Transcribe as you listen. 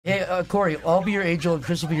Hey, Cory, I'll be your angel and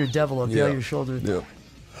Chris will be your devil. Okay, on your shoulder. Yeah.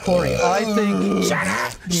 Cory, I think. Shut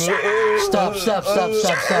up! Stop!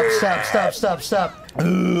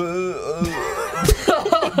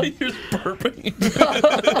 He's burping.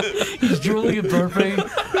 He's drooling and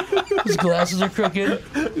burping. His glasses are crooked.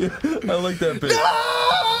 I like that bit.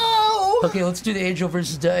 No! Okay, let's do the angel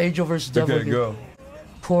versus devil. Okay, again. go.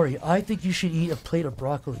 Cory, I think you should eat a plate of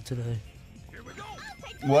broccoli today.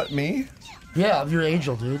 What, me? Yeah, I'm your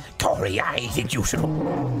angel, dude. Cory, I think you should.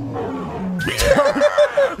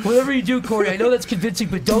 Whatever you do, Cory, I know that's convincing,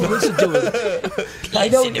 but don't listen to him. I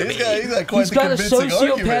know He's got a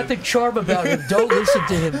sociopathic charm about him. Don't listen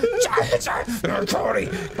to him. Cory,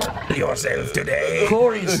 yourself today.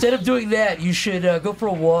 Cory, instead of doing that, you should go for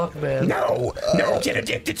a walk, man. No, get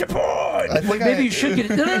addicted to porn. Maybe you should get.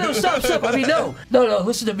 No, stop. I mean, no.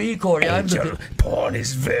 Listen to me, Cory. Angel, porn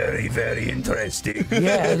is very, very interesting.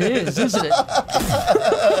 Yeah, it is, isn't it?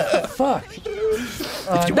 Fuck.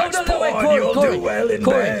 If you watch porn, Cory, you'll do well in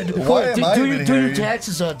bed. Why am I do even your here?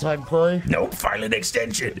 taxes on time, Cory. Nope, file an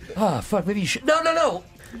extension. Ah, fuck. Maybe you should. No.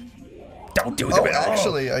 Don't do them at all.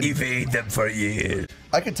 Actually, evade them for years.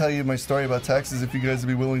 I could tell you my story about taxes if you guys would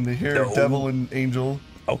be willing to hear. No. Devil and angel.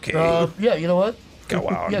 Okay. Yeah, you know what? Go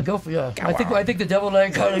on. Yeah, go for Go I think the devil and I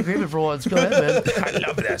got an agreement for once. Go ahead, man. I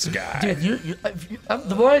love this guy. Dude,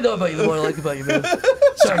 the more I know about you, the more I like about you, man.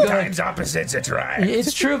 Sorry, Sometimes opposites attract.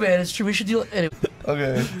 It's true, man. It's true. We should deal. Anyway.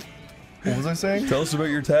 Okay. What was I saying? Tell us about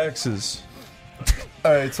your taxes.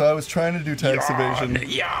 Alright, so I was trying to do tax evasion.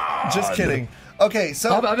 Yawn. Just kidding. Okay,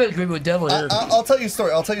 so I'm in agreement with devil here. I'll tell you a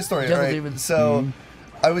story. Devil Alright. demon. So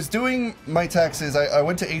I was doing my taxes. I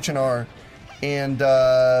went to H&R and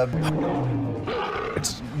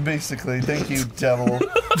it's basically, thank you, devil.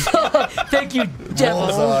 Thank you, devil.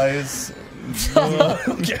 Bullseyes.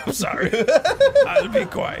 Okay, I'm sorry. I'll be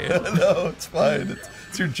quiet. No, it's fine.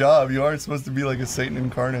 It's your job. You aren't supposed to be like a Satan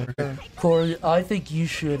incarnate. Cory, I think you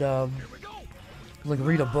should like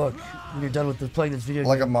read a book when you're done with playing this video game.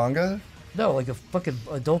 Like a manga? No, like a fucking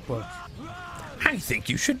adult book. I think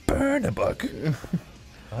you should burn a book.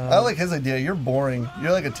 I like his idea. You're boring.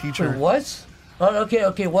 You're like a teacher. Wait, what?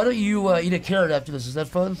 Okay. Why don't you eat a carrot after this? Is that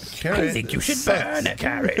fun? Carrot? I think you should burn a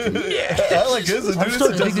carrot. Yeah. I like his. I'm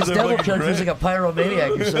starting to think this devil character is like a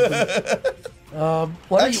pyromaniac or something.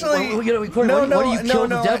 Why do you kill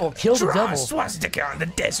the devil? Kill the Draw a devil. swastika on the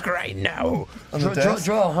desk right now.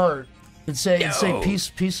 Draw a heart and say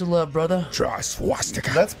peace and love, brother. Draw a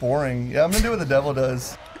swastika. That's boring. Yeah, I'm gonna do what the devil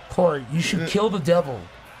does. Cory, you should kill the devil.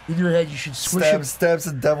 In your head, you should squish him. Stabs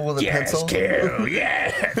the devil with a pencil. Kill.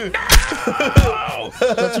 Yeah. No.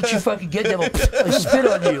 That's what you fucking get, devil. I spit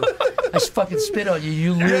on you. I fucking spit on you.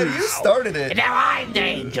 You lose. Yeah, you started it. And now I'm the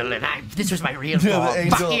angel, and this was my real form. Yeah, the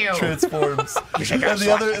angel Fuck you. transforms. You should And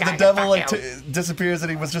the devil like disappears, and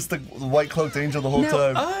he was just the white cloaked angel the whole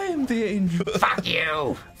time. I'm the angel. Fuck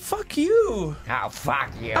you. Fuck you. Oh,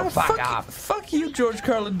 fuck you. Fuck off. Fuck you, George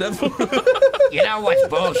Carlin devil. You know what's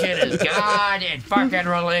bullshit is God and fucking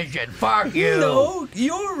religion. Fuck you. No,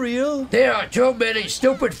 you're real. There are too many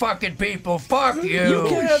stupid fucking people. Fuck you. You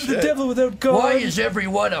can't have the devil without God. Why is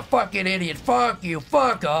everyone a fucking idiot? Fuck you.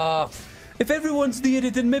 Fuck off. If everyone's the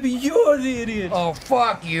idiot, then maybe you're the idiot. Oh,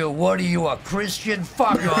 fuck you. What are you, a Christian?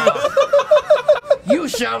 Fuck off. You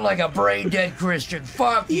sound like a brain-dead Christian.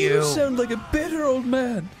 Fuck you. You sound like a bitter old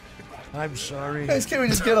man. I'm sorry. Guys, can't we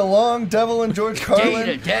just get along, devil and George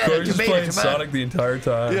Carlin? Cory's just playing Sonic the entire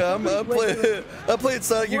time. Yeah, I'm playing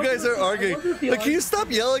Sonic. You guys are arguing. Like, can you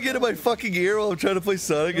stop yelling into my fucking ear while I'm trying to play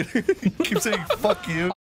Sonic? Keep saying "fuck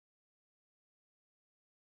you."